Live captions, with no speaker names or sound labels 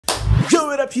Yo,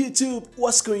 what up YouTube?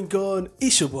 What's going on?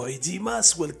 It's your boy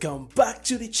EddyMas. Welcome back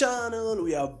to the channel.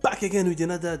 We are back again with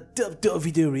another dub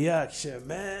video reaction,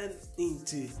 man. In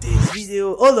today's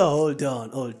video, hold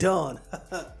on.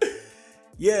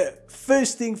 Yeah,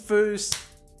 first thing first,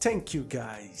 thank you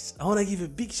guys. I want to give a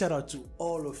big shout out to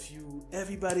all of you,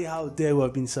 everybody out there who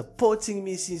have been supporting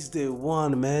me since day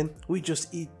one, man. We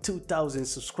just hit 2,000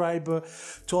 subscribers.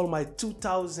 To all my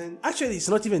 2,000, actually it's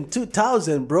not even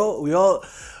 2,000, bro. We are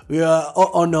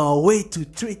on our way to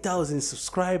 3,000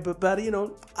 subscribers, but you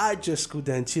know, I just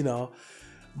couldn't, you know,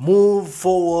 move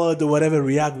forward or whatever,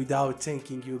 react without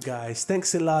thanking you guys.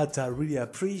 Thanks a lot, I really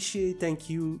appreciate. Thank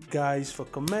you guys for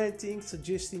commenting,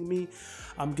 suggesting me.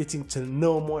 I'm getting to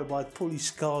know more about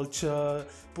Polish culture,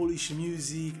 Polish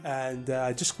music, and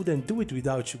I just couldn't do it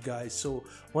without you guys. So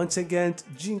once again,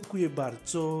 Dziękuję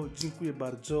bardzo.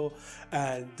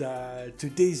 And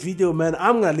today's video, man,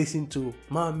 I'm gonna listen to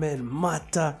my man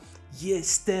Mata,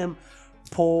 Jestem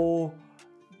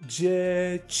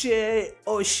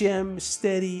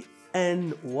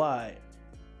Poj384ny.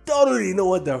 Don't really know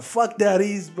what the fuck that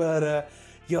is, but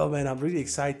yo, man, I'm really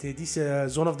excited. This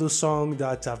is one of those songs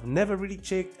that I've never really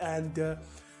checked, and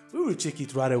we will check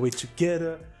it right away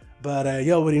together. But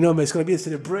yo, already know, man, it's gonna be a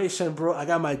celebration, bro. I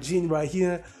got my gin right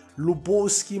here,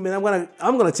 Luboski, man.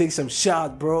 I'm gonna take some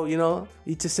shot, bro. You know,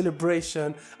 it's a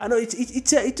celebration. I know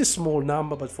it's a small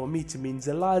number, but for me it means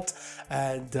a lot.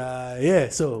 And yeah,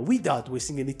 so without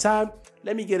wasting any time,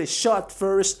 let me get a shot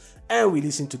first, and we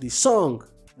listen to this song.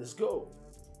 Let's go.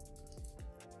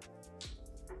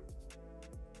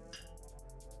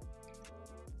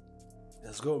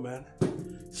 Let's go, man.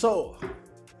 So,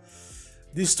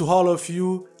 this to all of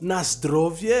you, na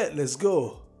zdrowie, let's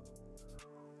go.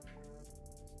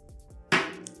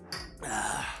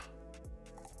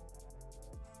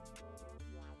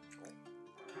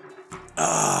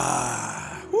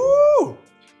 Woo!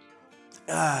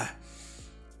 That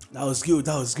was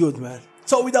good, man.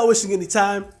 So, without wasting any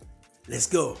time, let's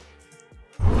go.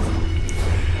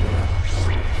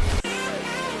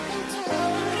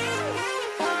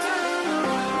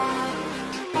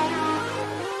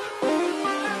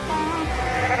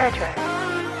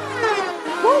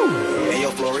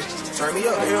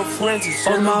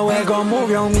 Od małego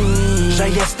mówią mi, że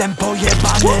jestem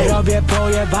pojebany. Robię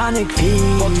pojebany kwit.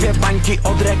 Po dwie bańki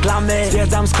od reklamy.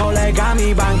 Zwiedzam z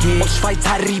kolegami banki. Od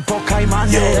Szwajcarii po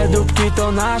Kajmany. Te dupki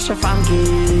to nasze fanki.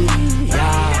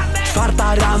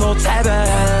 Czwarta rano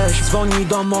cebeś dzwoni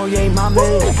do mojej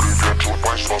mamy.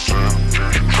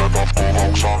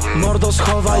 Mordo,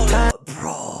 schowaj ten.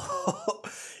 Bro,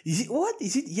 is it what?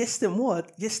 Is it Jestem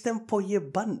what? Jestem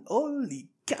pojebany.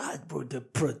 Holy God, bro, the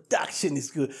production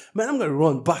is good. Man, I'm gonna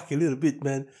run back a little bit,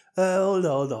 man. Hold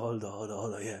on,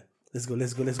 yeah. Let's go.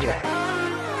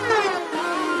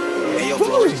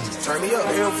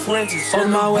 Od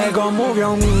małego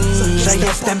mówią mi, że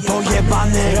jestem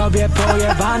pojebany. Robię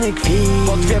pojebany kwit.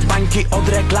 Po dwie bańki od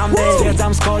reklamy.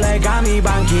 Zwiedzam z kolegami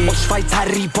banki. Od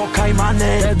Szwajcarii po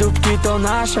Kajmany. Te dupki to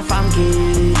nasze fanki.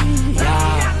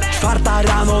 Czwarta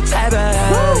rano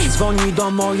cebeś dzwoni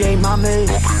do mojej mamy.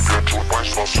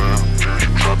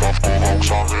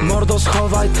 Mordo,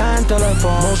 schowaj ten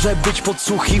telefon. Może być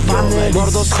podsłuchiwany.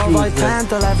 Mordo, schowaj ten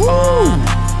telefon.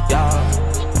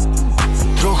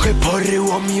 Trochę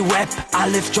poryło mi łeb,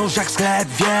 ale wciąż jak sklep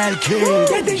wielki.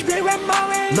 Kiedyś byłem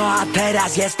mały, no a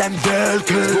teraz jestem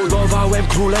wielki. Zbudowałem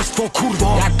królestwo,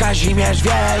 kurwo, jak Kazimierz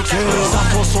Wielki. Za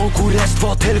fosą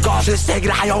królestwo, tylko wszyscy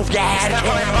grają w gierki.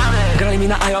 Grali mi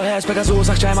na iOS,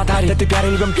 Pegasusa, chciałem Atari. Te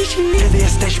typiary lubią piści, kiedy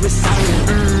jesteśmy sami.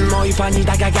 Moi fani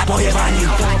tak jak ja, pojebani.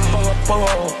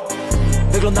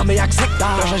 Wyglądamy jak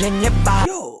sekta, proszę się nie bać.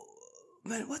 Yo,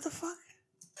 man, what the fuck?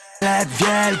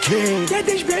 Wielki.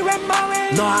 Kiedyś byłem mały,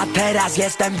 no a teraz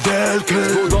jestem wielki.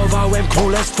 Zbudowałem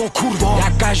królestwo, kurwo,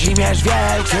 jak Kazimierz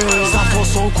Wielki. Za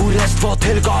fosą królestwo,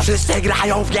 tylko wszyscy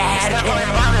grają w gierki.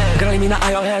 Grali mi na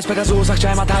iOS, Pegasusa,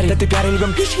 chciałem Atari. Te typiary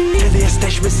lubią piści, kiedy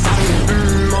jesteśmy sami.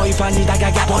 Moi fani tak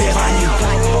jak ja, pojebani.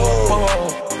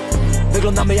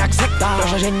 Wyglądamy jak sekta,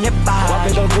 proszę się nie bać.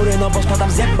 Łapię do góry, no bo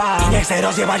spadam z nieba i nie chcę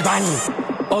rozjebać bani.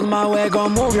 Od małego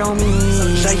mówią mi,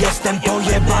 że jestem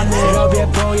pojebany. Robię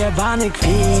pojebany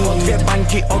kwit. Po dwie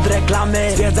bańki od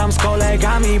reklamy. Zwiedzam z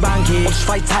kolegami banki. Od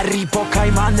Szwajcarii po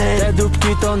Kajmany. Te dupki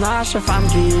to nasze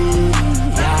fanki.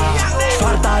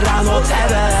 Czwarta rano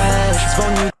cebeś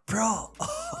dzwoni. Bro,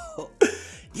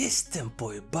 Jestem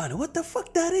pojebany. What the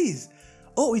fuck that is?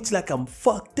 Oh, it's like I'm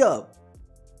fucked up.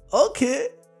 Okay,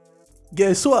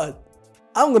 guess what?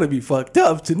 I'm gonna be fucked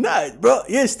up tonight, bro.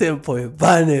 Jestem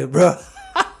pojebany, bro.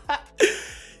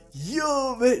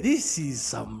 Yo, man, this is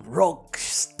some rock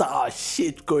star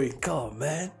shit going on,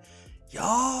 man.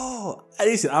 Yo,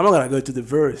 listen, I'm not gonna go to the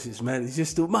verses, man. It's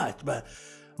just too much. But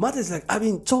Martha's like, I've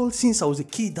been told since I was a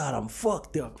kid that I'm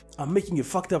fucked up. I'm making a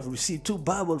fucked up. Received 2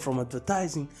 Bibles from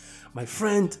advertising. My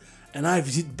friend and I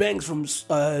visit banks from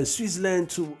Switzerland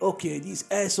to, okay, these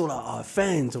assholes are our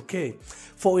fans, okay.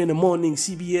 4 in the morning,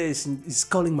 CBS is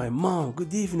calling my mom.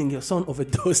 Good evening, your son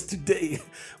overdosed today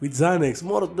with Xanax.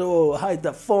 Mother, hide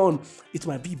that phone. It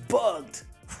might be bugged.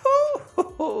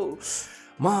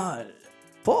 Man.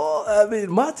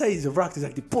 Martha is a rock. It's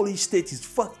like the police state is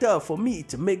fucked up. For me,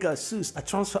 it's a mega sus. I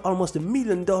transfer almost $1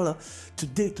 million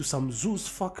today to some Zeus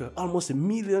fucker. Almost $1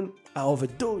 million. I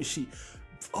overdose she.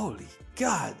 Holy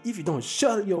God. If you don't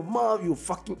shut your mouth, you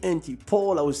fucking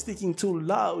anti-Paul. I was speaking too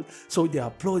loud. So they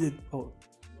uploaded. Oh.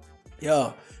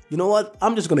 Yeah. You know what?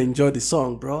 I'm just going to enjoy the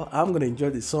song, bro. I'm going to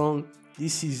enjoy the song.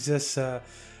 This is just...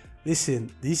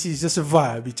 listen, this is just a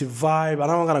vibe. It's a vibe. I'm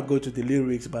not going to go to the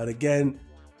lyrics. But again...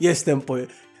 Jestem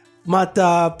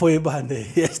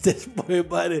Poj384ny. Jestem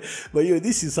Poj384ny. But yo,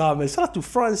 this is hard, man. Shout out to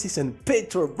Francis and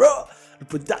Petro, bro. The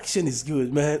production is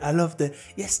good, man. I love the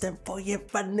Jestem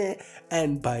Poj384ny.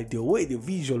 And by the way, the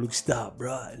visual looks dope,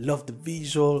 bro. I love the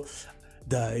visual.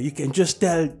 You can just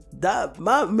tell that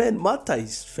my man Martha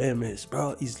is famous,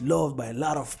 bro. He's loved by a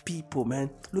lot of people, man.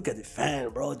 Look at the fan,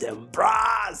 bro. Them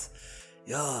bras.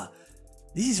 Yeah.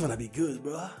 This is gonna be good,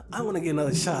 bro. I'm gonna get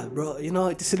another shot, bro. You know,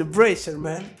 it's a celebration,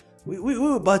 man.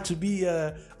 We're about to be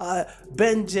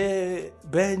Benje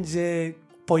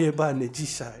Poj384ny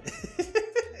G-side.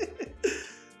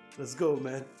 Let's go,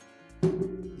 man.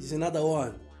 This is another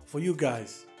one for you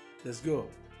guys. Let's go.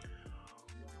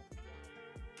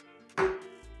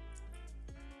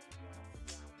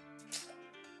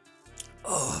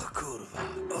 Oh, kurwa.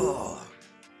 Oh.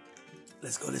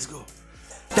 Let's go, let's go.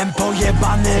 Jestem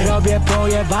pojebany, robię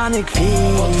pojebany kwit.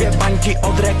 Po 2 bańki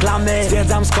od reklamy,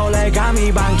 zwiedzam z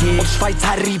kolegami banki. Od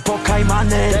Szwajcarii po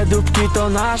Kajmany, te dupki to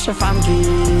nasze fanki.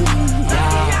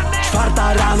 4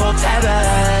 rano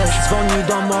CBS dzwoni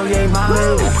do mojej mamy.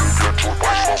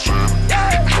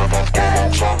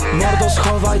 Mordo,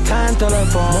 schowaj ten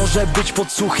telefon, może być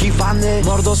podsłuchiwany.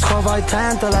 Mordo, schowaj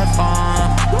ten telefon.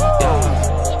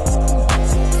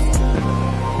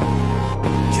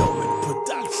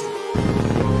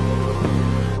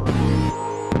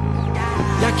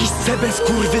 Jakiś CBS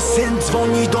kurwy syn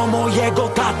dzwoni do mojego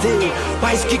taty.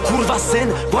 Pański kurwa syn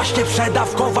właśnie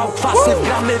przedawkował kwasy.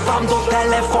 Wgramy wam do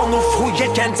telefonów w chuj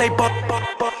dziecięcej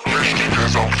Jeśli nie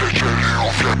zamkniecie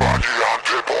liów, jebani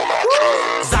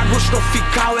antypolacy. Za głośno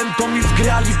fikałem, to mi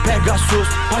wgrali Pegasus.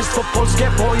 Państwo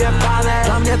polskie pojebane,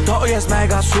 dla mnie to jest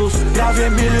mega sus. Prawie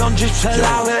 1 milion dziś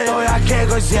przelały, do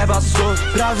jakiegoś zjeba sus.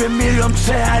 Prawie 1 milion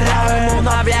przejarałem,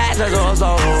 ona wie, że go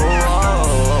są.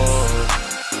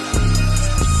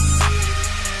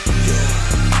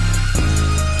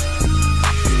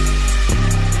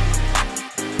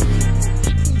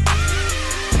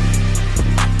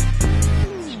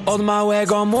 Od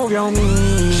małego mówią mi,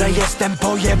 że jestem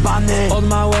pojebany. Od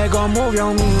małego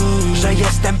mówią mi, że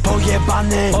jestem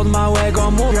pojebany. Od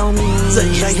małego mówią mi,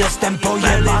 że jestem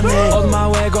pojebany. Od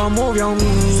małego mówią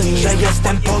mi, że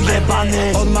jestem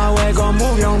pojebany. Od małego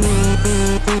mówią mi,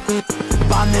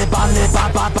 bany, bany,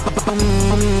 baba, bany,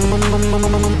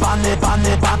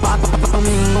 bany, baba,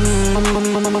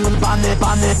 bany,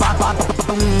 bany, baba,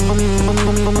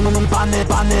 bany,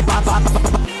 bany, baba.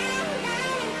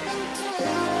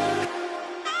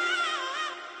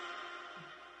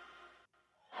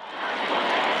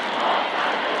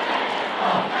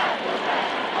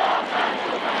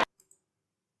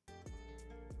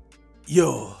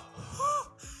 Yo,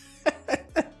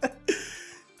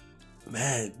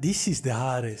 man, this is the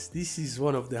hardest. This is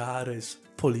one of the hardest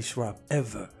Polish rap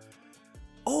ever.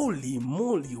 Holy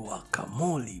moly,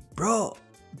 guacamole, bro.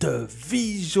 The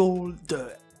visual,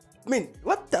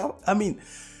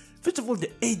 first of all,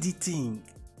 the editing.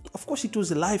 Of course, it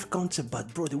was a live concert,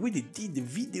 but bro, the way they did the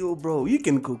video, bro, you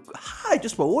can go high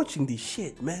just by watching this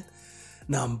shit, man.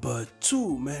 Number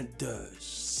 2, man, the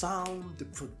sound, the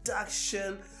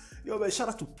production. Yo, man, shout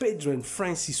out to Pedro and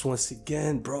Francis once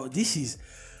again, bro. This is,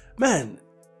 man,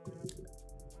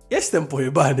 Jestem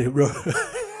Poj384ny, bro.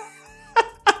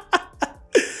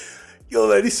 Yo,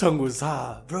 man, this song was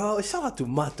hard, bro. Shout out to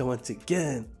Martha once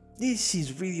again. This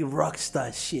is really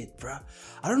rockstar shit, bro.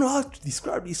 I don't know how to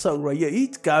describe this song right here.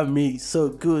 It got me so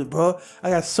good, bro. I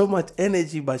got so much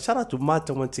energy, but shout out to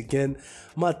Martha once again.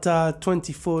 Martha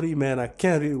 2040, man, I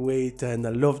can't really wait. And I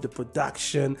love the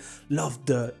production, love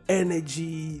the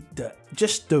energy,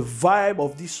 just the vibe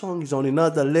of this song is on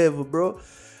another level, bro.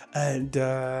 And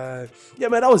yeah,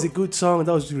 man, that was a good song.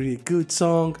 That was really a good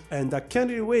song. And I can't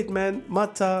really wait, man.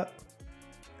 Martha,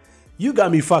 You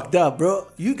got me fucked up, bro.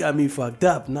 You got me fucked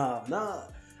up. Now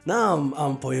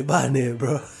I'm Poj384ny,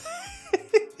 bro.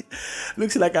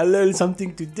 Looks like I learned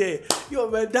something today. Yo,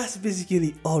 man, that's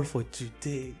basically all for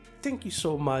today. Thank you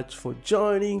so much for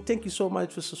joining. Thank you so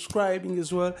much for subscribing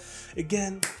as well.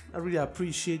 Again, I really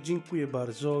appreciate Dziękuję,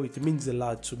 Bardzo. It means a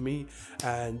lot to me.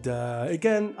 And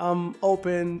again, I'm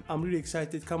open. I'm really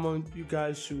excited. Come on, you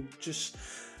guys should just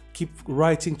keep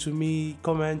writing to me,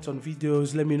 comment on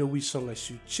videos, let me know which song I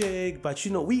should check. But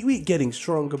you know, we're getting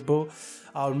stronger, bro.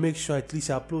 I'll make sure at least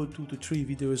I upload 2 to 3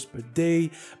 videos per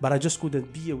day, but I just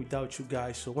couldn't be here without you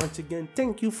guys. So once again,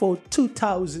 thank you for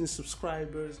 2,000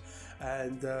 subscribers.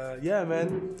 And yeah,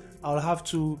 man, I'll have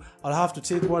to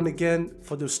take one again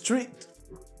for the street.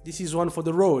 This is one for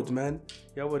the road, man.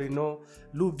 You already know.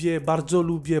 Lubię, bardzo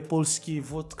lubię polski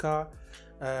vodka.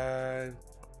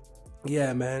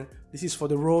 Yeah, man, this is for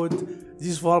the road. This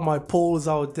is for all my Poles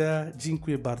out there.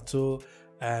 Dziękuję bardzo.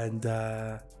 And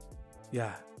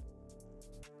yeah,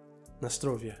 na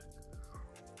zdrowie.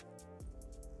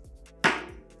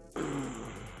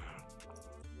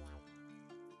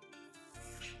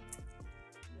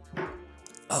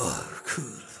 Oh,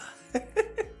 cool.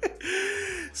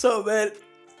 So, man,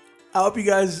 I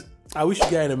wish you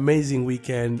guys an amazing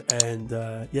weekend. And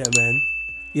yeah, man,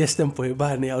 Jestem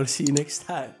Poj384ny. I'll see you next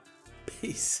time.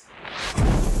 Peace.